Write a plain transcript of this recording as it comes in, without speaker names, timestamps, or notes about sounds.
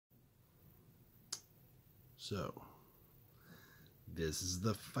So, this is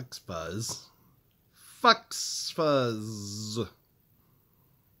the FUXX FUZZ. FUXX FUZZ.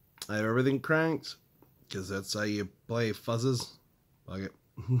 I have everything cranked, because that's how you play fuzzes. Fuck it.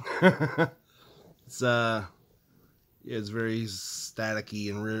 It's very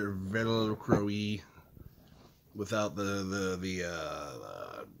staticky and velcro-y without the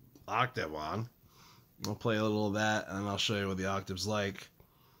octave on. I'll play a little of that, and I'll show you what the octave's like.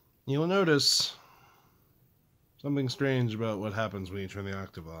 You'll notice something strange about what happens when you turn the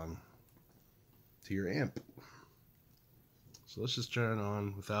octave on to your amp. So let's just turn it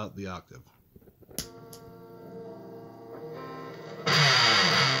on without the octave.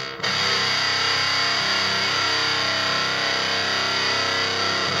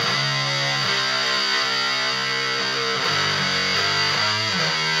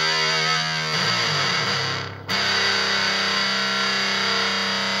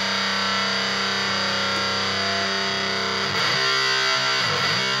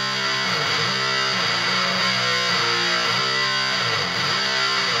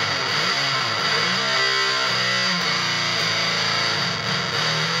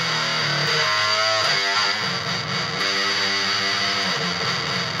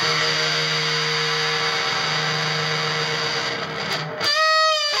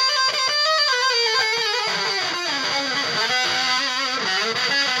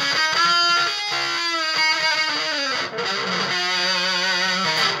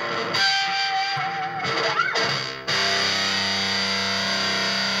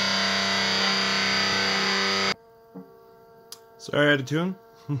 Sorry, out of tune.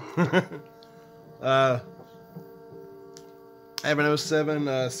 I have an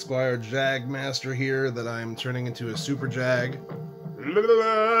 07 Squire Jag Master here that I'm turning into a Super Jag. I'm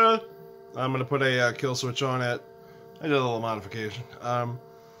gonna put a kill switch on it. I did a little modification.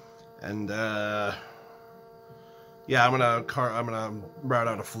 Yeah, I'm gonna route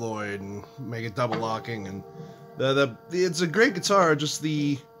out a Floyd and make it double locking, and it's a great guitar. Just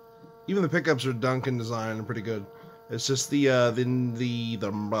even the pickups are Duncan design and pretty good. It's just the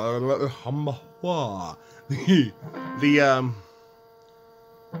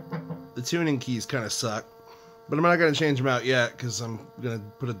tuning keys kind of suck, but I'm not gonna change them out yet because I'm gonna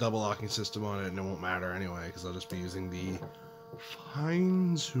put a double locking system on it, and it won't matter anyway because I'll just be using the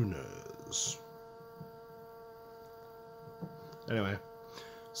fine tuners. Anyway,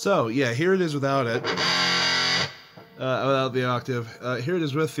 so yeah, here it is without it, without the octave. Here it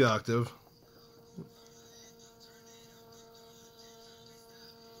is with the octave.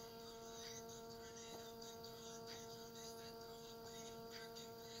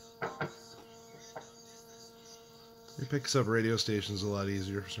 It picks up radio stations a lot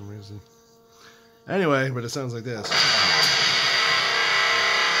easier for some reason. Anyway, but it sounds like this.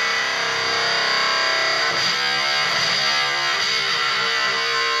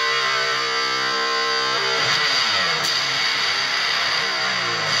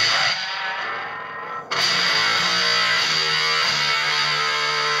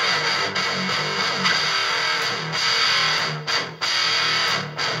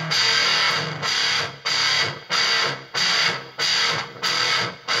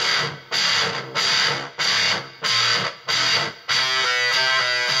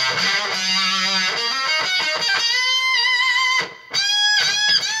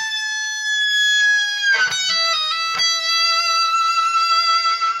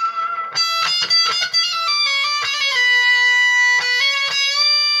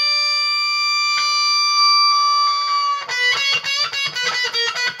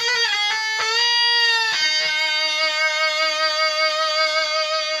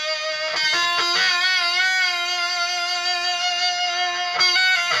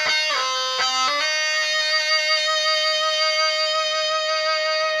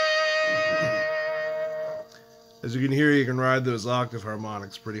 As you can hear, you can ride those octave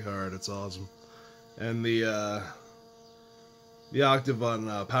harmonics pretty hard. It's awesome. And the octave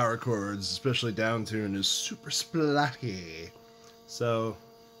on power chords, especially down tune, is super splatty. So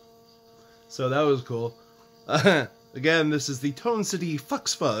that was cool. Again, this is the City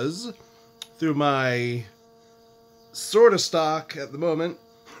FUXX FUZZ through my sort of stock at the moment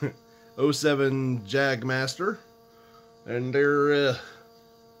 07 Jag Master, and they're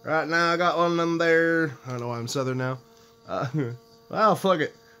right now I got one of them there. I don't know why I'm southern now. Well, fuck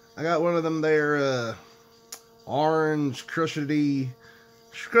it. I got one of them there orange crushity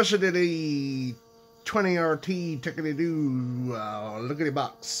 20 RT tickety-doo lookity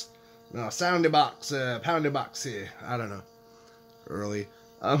box. No, soundy box, poundy box here. I don't know. Early.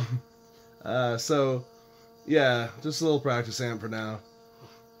 So yeah, just a little practice amp for now.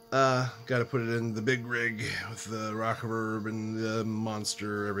 Got to put it in the big rig with the rock reverb and the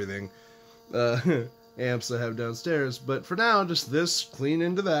monster, everything. Amps I have downstairs. But for now, just this, clean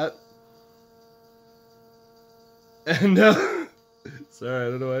into that. And, sorry, I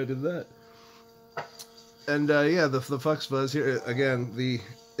don't know why I did that. And, yeah, the FUXX FUZZ here, again,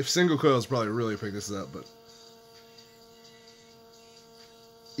 if single coils probably really pick this up, but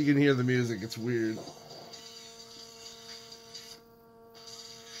you can hear the music, it's weird.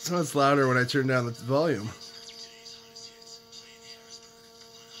 So it's louder when I turn down the volume.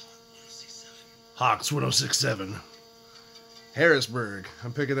 Hawks 1067. Harrisburg.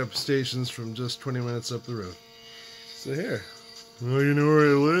 I'm picking up stations from just 20 minutes up the road. So here. Well, you know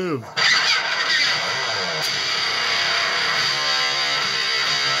where I live.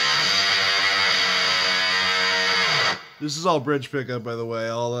 This is all bridge pickup, by the way.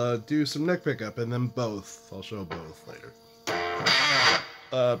 I'll do some neck pickup and then both. I'll show both later.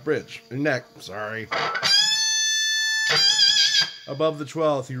 Bridge. Neck. Sorry. Above the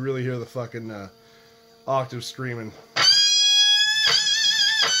 12th, you really hear the fucking octave screaming.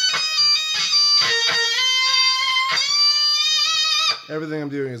 Everything I'm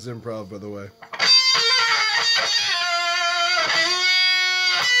doing is improv, by the way.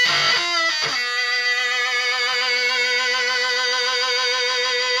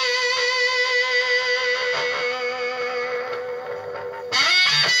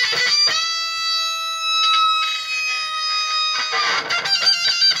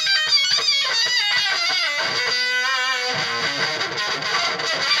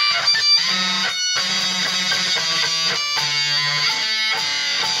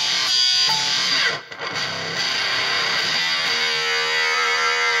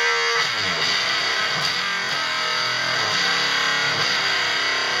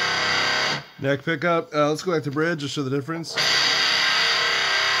 Neck pickup. Let's go back to bridge, just show the difference.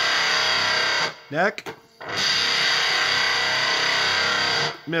 Neck.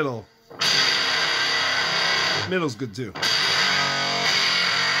 Middle. Middle's good too.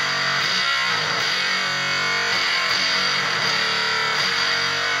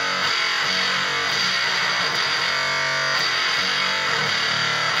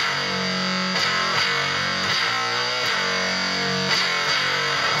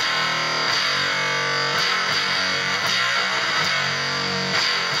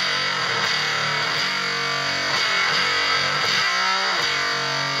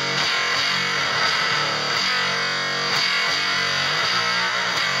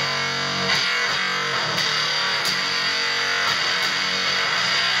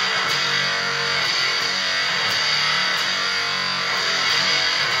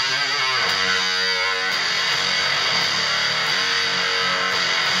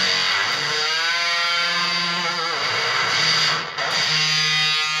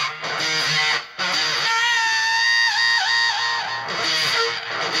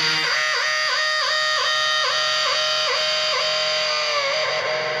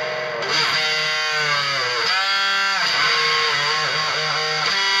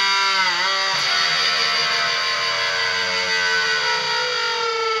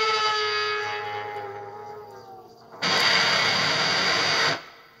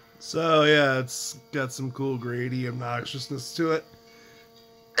 So yeah, it's got some cool grady obnoxiousness to it.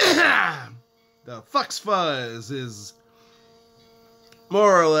 The FUXX FUZZ is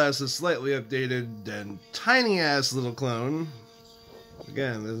more or less a slightly updated and tiny ass little clone.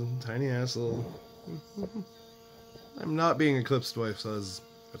 Again, this tiny ass little. I'm not being eclipsed by FUZZ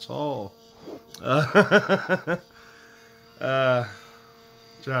at all.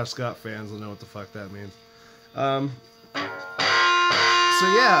 Josh Scott fans will know what the fuck that means. So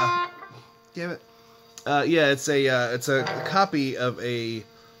yeah, damn it. Yeah, it's a copy of a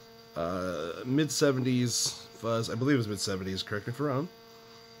mid-70s fuzz. I believe it was mid-70s. Correct me if I'm wrong.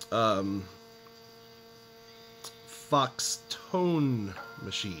 FUXX tone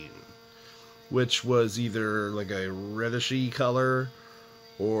machine, which was either like a redishy color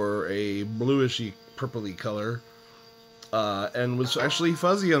or a bluishy purpley color, and was actually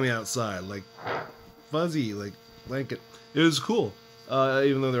fuzzy on the outside, like fuzzy, like blanket. It was cool.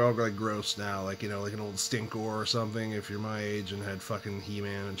 Even though they're all like gross now, like, you know, like an old Stinkor or something, if you're my age and had fucking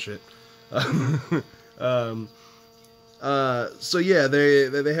He-Man and shit. So yeah,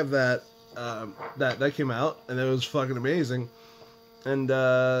 they have that, that came out, and it was fucking amazing. And,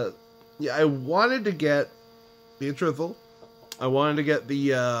 yeah, I wanted to get, being truthful, I wanted to get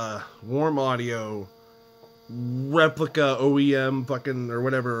the, Warm Audio replica OEM fucking, or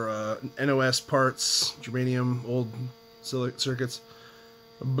whatever, NOS parts, germanium, old circuits.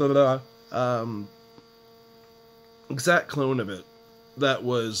 Blah, blah, exact clone of it, that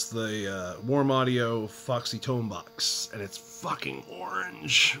was the Warm Audio Foxy Tone Box, and it's fucking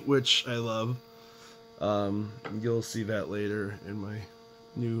orange, which I love. You'll see that later in my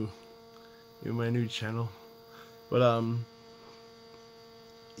new channel. But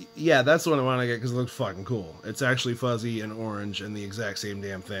yeah, that's the one I want to get because it looks fucking cool. It's actually fuzzy and orange and the exact same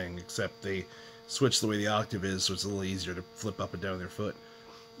damn thing, except they switch the way the octave is, so it's a little easier to flip up and down their foot.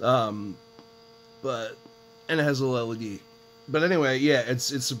 And it has a little LED. But anyway, yeah,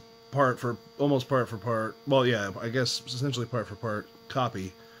 it's a almost part for part. Well, yeah, I guess essentially part for part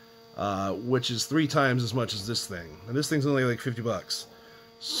copy, which is 3 times as much as this thing. And this thing's only like $50.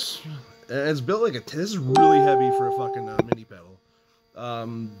 And it's built like this is really heavy for a fucking mini pedal.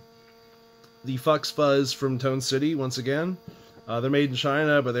 The FUXX FUZZ from Tone City, once again. They're made in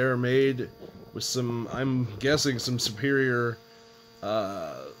China, but they're made with some, I'm guessing, some superior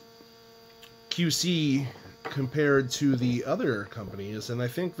QC compared to the other companies, and I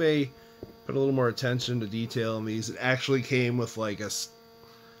think they put a little more attention to detail in these. It actually came with like a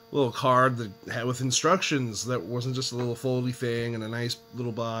little card that had with instructions that wasn't just a little foldy thing and a nice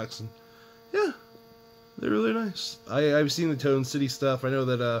little box, and yeah, they're really nice. I've seen the Tone City stuff. I know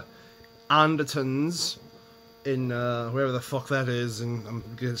that Andertons in wherever the fuck that is, and I'm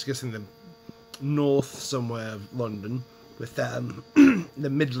guessing the north somewhere of London, with the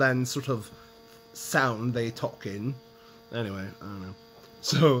Midland sort of sound they talk in. Anyway, I don't know.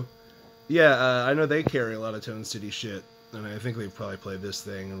 So, yeah, I know they carry a lot of Tone City shit, and I think they probably played this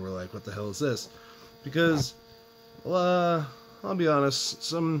thing and were like, what the hell is this? Because, well, I'll be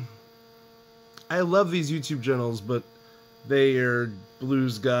honest, I love these YouTube channels, but they are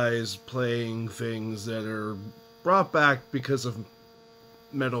blues guys playing things that are brought back because of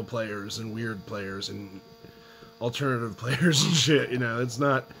metal players and weird players and alternative players and shit, you know. It's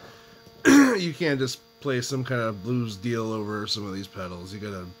not, you can't just play some kind of blues deal over some of these pedals. You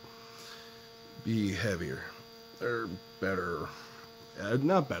gotta be heavier, or better,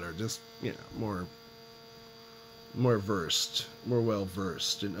 not better, just, you know, more versed, more well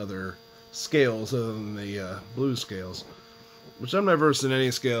versed in other scales other than the blues scales, which I'm not versed in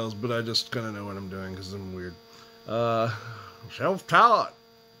any scales, but I just kind of know what I'm doing because I'm weird. Self-taught,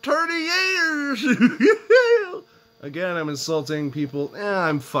 30 years. Again, I'm insulting people.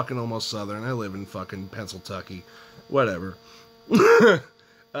 I'm fucking almost Southern. I live in fucking Pennsylvania. Whatever. And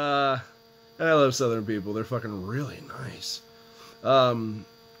I love Southern people. They're fucking really nice. To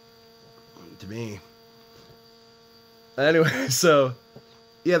me. Anyway, so,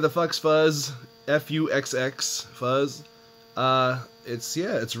 yeah, the FUXX FUZZ, FUXX FUZZ.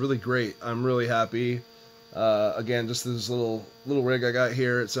 It's really great. I'm really happy. Again, just this little rig I got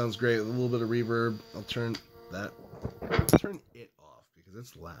here. It sounds great with a little bit of reverb. I'll turn it off because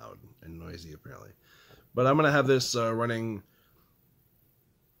it's loud and noisy apparently. But I'm gonna have this running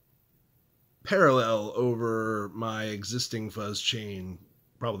parallel over my existing fuzz chain,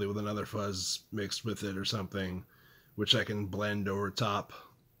 probably with another fuzz mixed with it or something, which I can blend over top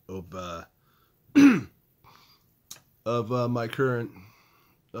of my current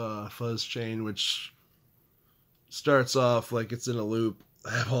fuzz chain, which starts off like it's in a loop.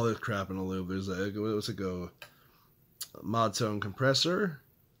 I have all this crap in a loop. There's what's it go? Mod tone compressor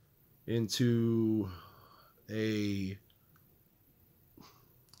into a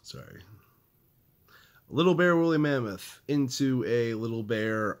Little Bear Woolly Mammoth into a Little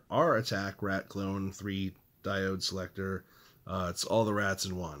Bear R Attack Rat Clone 3 diode selector. It's all the rats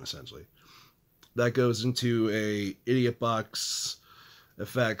in one, essentially. That goes into a Idiot Box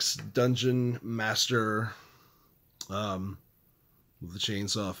Effects Dungeon Master with the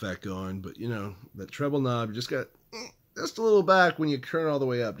chainsaw effect going. But, you know, that treble knob, you just got just a little back when you turn all the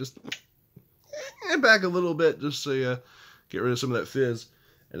way up. Just back a little bit just so you get rid of some of that fizz.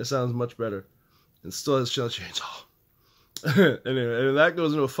 And it sounds much better. And still has chainsaw. Anyway, and that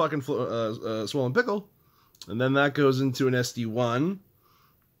goes into a fucking swollen pickle. And then that goes into an SD1,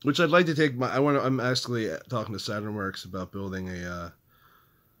 which I'd like to take I'm actually talking to SaturnWorks about building a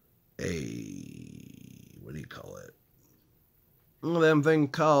what do you call it? Them thing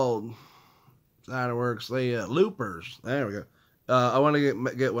called SaturnWorks, loopers. There we go. I want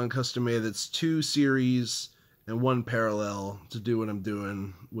to get one custom made that's 2 series and 1 parallel to do what I'm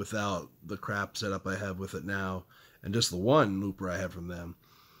doing without the crap setup I have with it now, and just the 1 looper I have from them.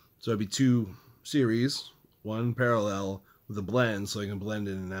 So it'd be 2 series, 1 parallel with a blend, so I can blend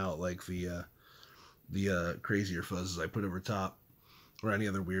in and out like the crazier fuzzes I put over top, or any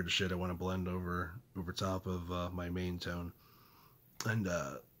other weird shit I want to blend over top of my main tone. And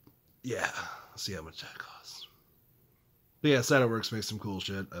yeah, see how much that costs. But yeah, SaturnWorks makes some cool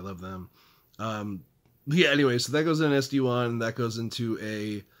shit. I love them. Yeah, anyway, so that goes in an SD1, that goes into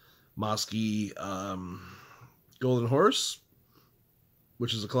a Mosky Golden Horse,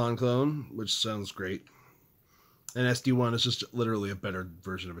 which is a clone, which sounds great. And SD1 is just literally a better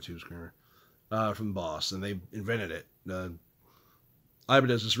version of a tube screamer from Boss, and they invented it.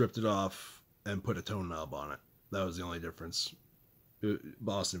 Ibanez just ripped it off and put a tone knob on it. That was the only difference.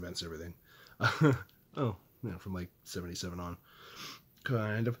 Boss invents everything. Oh, yeah, from like 77 on.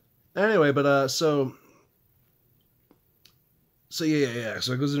 Kind of. Anyway, but so yeah.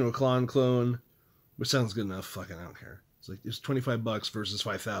 So it goes into a clone, which sounds good enough. Fucking, I don't care. It's like it's $25 versus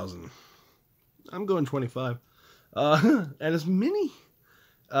 5,000. I'm going 25. And it's mini.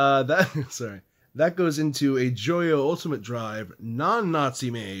 That goes into a Joyo Ultimate Drive,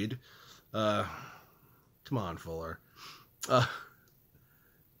 non-Nazi made. Come on, Fuller.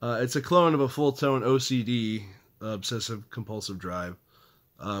 It's a clone of a full tone OCD, obsessive compulsive drive,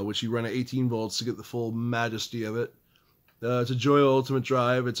 which you run at 18 volts to get the full majesty of it. It's a Joyo Ultimate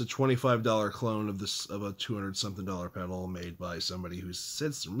Drive. It's a $25 clone of a $200-something pedal made by somebody who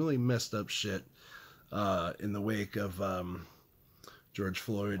said some really messed up shit in the wake of George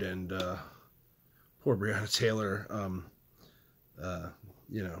Floyd and poor Breonna Taylor.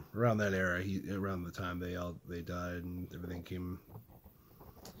 You know, around that era, around the time they died and everything came.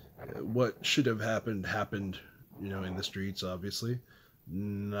 What should have happened. You know, in the streets, obviously,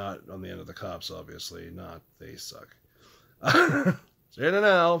 not on the end of the cops. Obviously, not. They suck.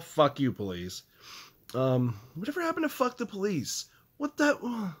 So, fuck you, police. Whatever happened to fuck the police? What that?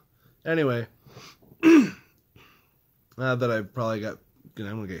 Anyway, that I probably got. I'm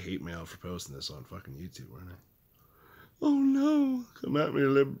gonna get hate mail for posting this on fucking YouTube, aren't I? Oh no! Come at me,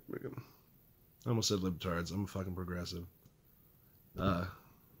 I almost said libtards. I'm a fucking progressive. Yeah,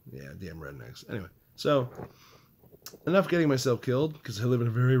 damn rednecks. Anyway, so enough getting myself killed because I live in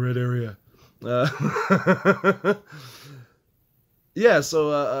a very red area. Yeah,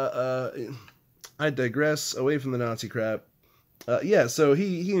 so I digress away from the Nazi crap. Yeah, so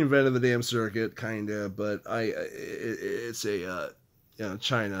he invented the damn circuit, kinda, but it's a you know,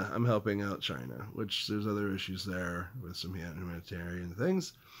 China. I'm helping out China, which there's other issues there with some humanitarian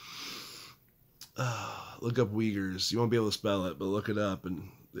things. Look up Uyghurs. You won't be able to spell it, but look it up, and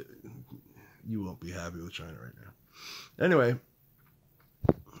you won't be happy with China right now. Anyway,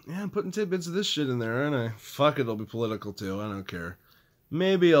 yeah, I'm putting tidbits of this shit in there, aren't I? Fuck it, it'll be political too. I don't care.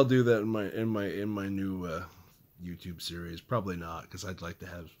 Maybe I'll do that in my new YouTube series. Probably not, because I'd like to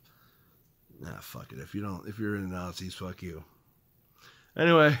have. Nah, fuck it. If you're into Nazis, fuck you.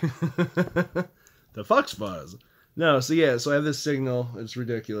 Anyway, the FUXX FUZZ. No, so yeah, so I have this signal. It's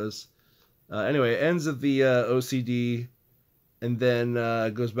ridiculous. Anyway, it ends at the OCD, and then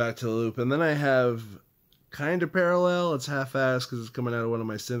goes back to the loop. And then I have kind of parallel. It's half-assed because it's coming out of one of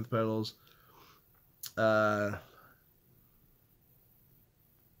my synth pedals.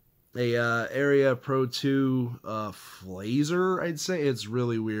 Area Pro 2 Flazer, I'd say. It's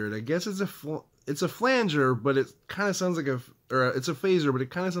really weird. I guess it's a flanger, but it kind of sounds like it's a phaser, but it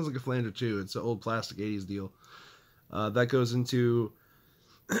kind of sounds like a flanger too. It's an old plastic 80s deal. That goes into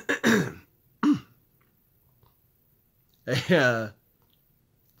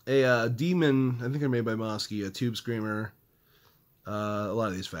a Demon, I think I made by Mosky, a tube screamer. A lot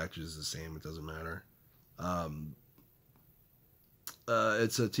of these factories is the same, it doesn't matter.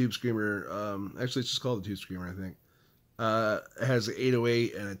 It's a tube screamer. Actually, it's just called a tube screamer, I think. It has an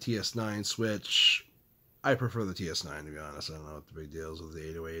 808 and a TS9 switch. I prefer the TS9, to be honest. I don't know what the big deal is with the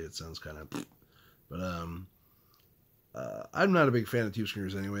 808. It sounds kind of... But I'm not a big fan of tube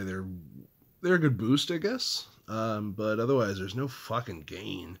screamers anyway. They're a good boost, I guess. But otherwise, there's no fucking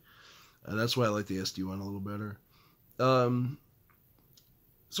gain. And that's why I like the SD1 a little better.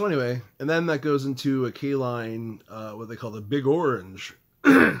 So anyway, and then that goes into a K-line, what they call the Big Orange,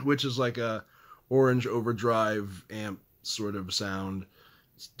 which is like a orange overdrive amp sort of sound.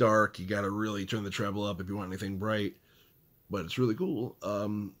 It's dark. You got to really turn the treble up if you want anything bright, but it's really cool.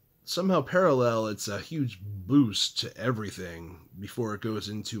 Somehow parallel, it's a huge boost to everything before it goes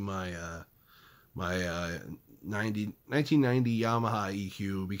into my 1990 Yamaha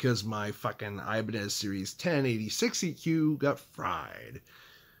EQ, because my fucking Ibanez Series 1086 EQ got fried.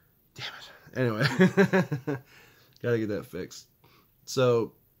 Damn it. Anyway, gotta get that fixed.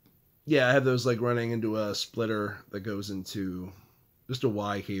 So, yeah, I have those like running into a splitter that goes into just a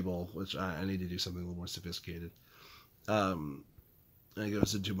Y cable, which I need to do something a little more sophisticated. And it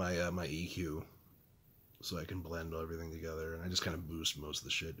goes into my my EQ, so I can blend everything together, and I just kind of boost most of the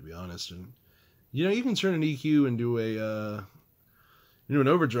shit, to be honest. And you know, you can turn an EQ into an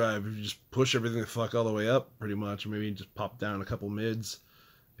overdrive if you just push everything the fuck all the way up, pretty much, or maybe just pop down a couple mids.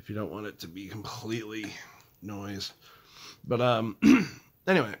 if you don't want it to be completely noise. But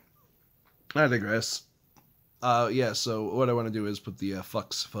anyway, I digress. Yeah, so what I want to do is put the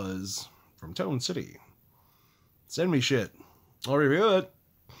FUXX FUZZ from Tone City. Send me shit. I'll review it.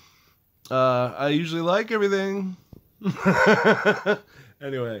 I usually like everything.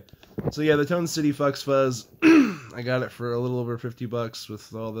 Anyway, so yeah, the Tone City FUXX FUZZ. I got it for a little over $50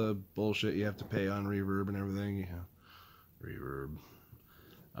 with all the bullshit you have to pay on reverb and everything. Yeah, reverb.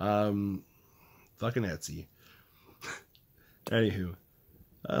 Fucking Etsy. Anywho,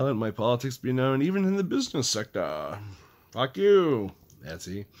 I let my politics be known even in the business sector. Fuck you,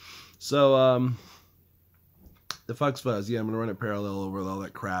 Etsy. So, the FUXX FUZZ, yeah, I'm gonna run it parallel over all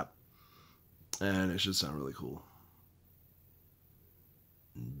that crap, and it should sound really cool.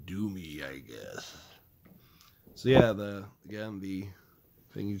 Doomy, I guess. So yeah, the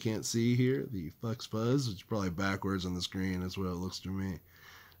thing you can't see here, the FUXX FUZZ, which is probably backwards on the screen, is what it looks to me.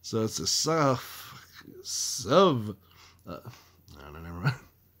 So it's a no, never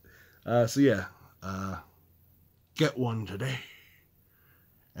mind. So yeah, get one today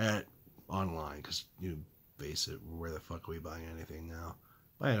at online, because you face it, where the fuck are we buying anything now?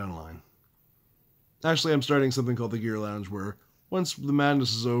 Buy it online. Actually, I'm starting something called the Gear Lounge, where once the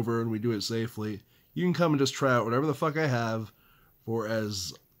madness is over and we do it safely, you can come and just try out whatever the fuck I have for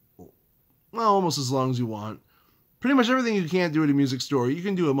as, well, almost as long as you want. Pretty much everything you can't do at a music store, you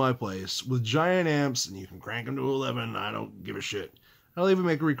can do at my place with giant amps, and you can crank them to 11. I don't give a shit. I'll even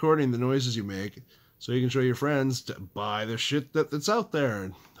make a recording of the noises you make, so you can show your friends to buy the shit that's out there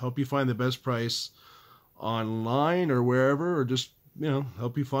and help you find the best price online or wherever, or just, you know,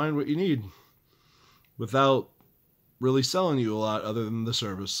 help you find what you need without really selling you a lot other than the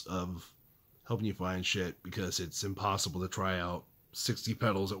service of helping you find shit, because it's impossible to try out 60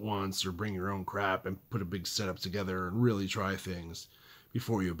 pedals at once or bring your own crap and put a big setup together and really try things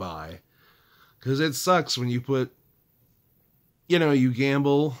before you buy. Because it sucks when you put, you know, you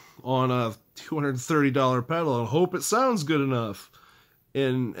gamble on a $230 pedal and hope it sounds good enough,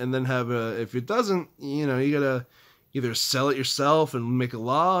 and then have if it doesn't, you know, you gotta either sell it yourself and make a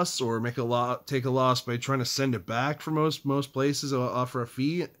loss, or take a loss by trying to send it back. For most places will offer a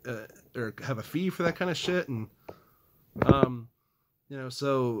fee, or have a fee for that kind of shit. And you know,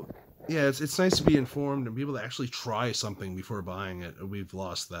 so yeah, it's nice to be informed and be able to actually try something before buying it. We've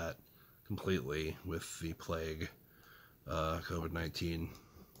lost that completely with the plague, COVID-19.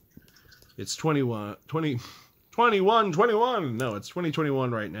 It's 2021. No, it's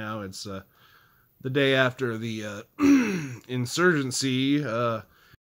 2021 right now. It's the day after the insurgency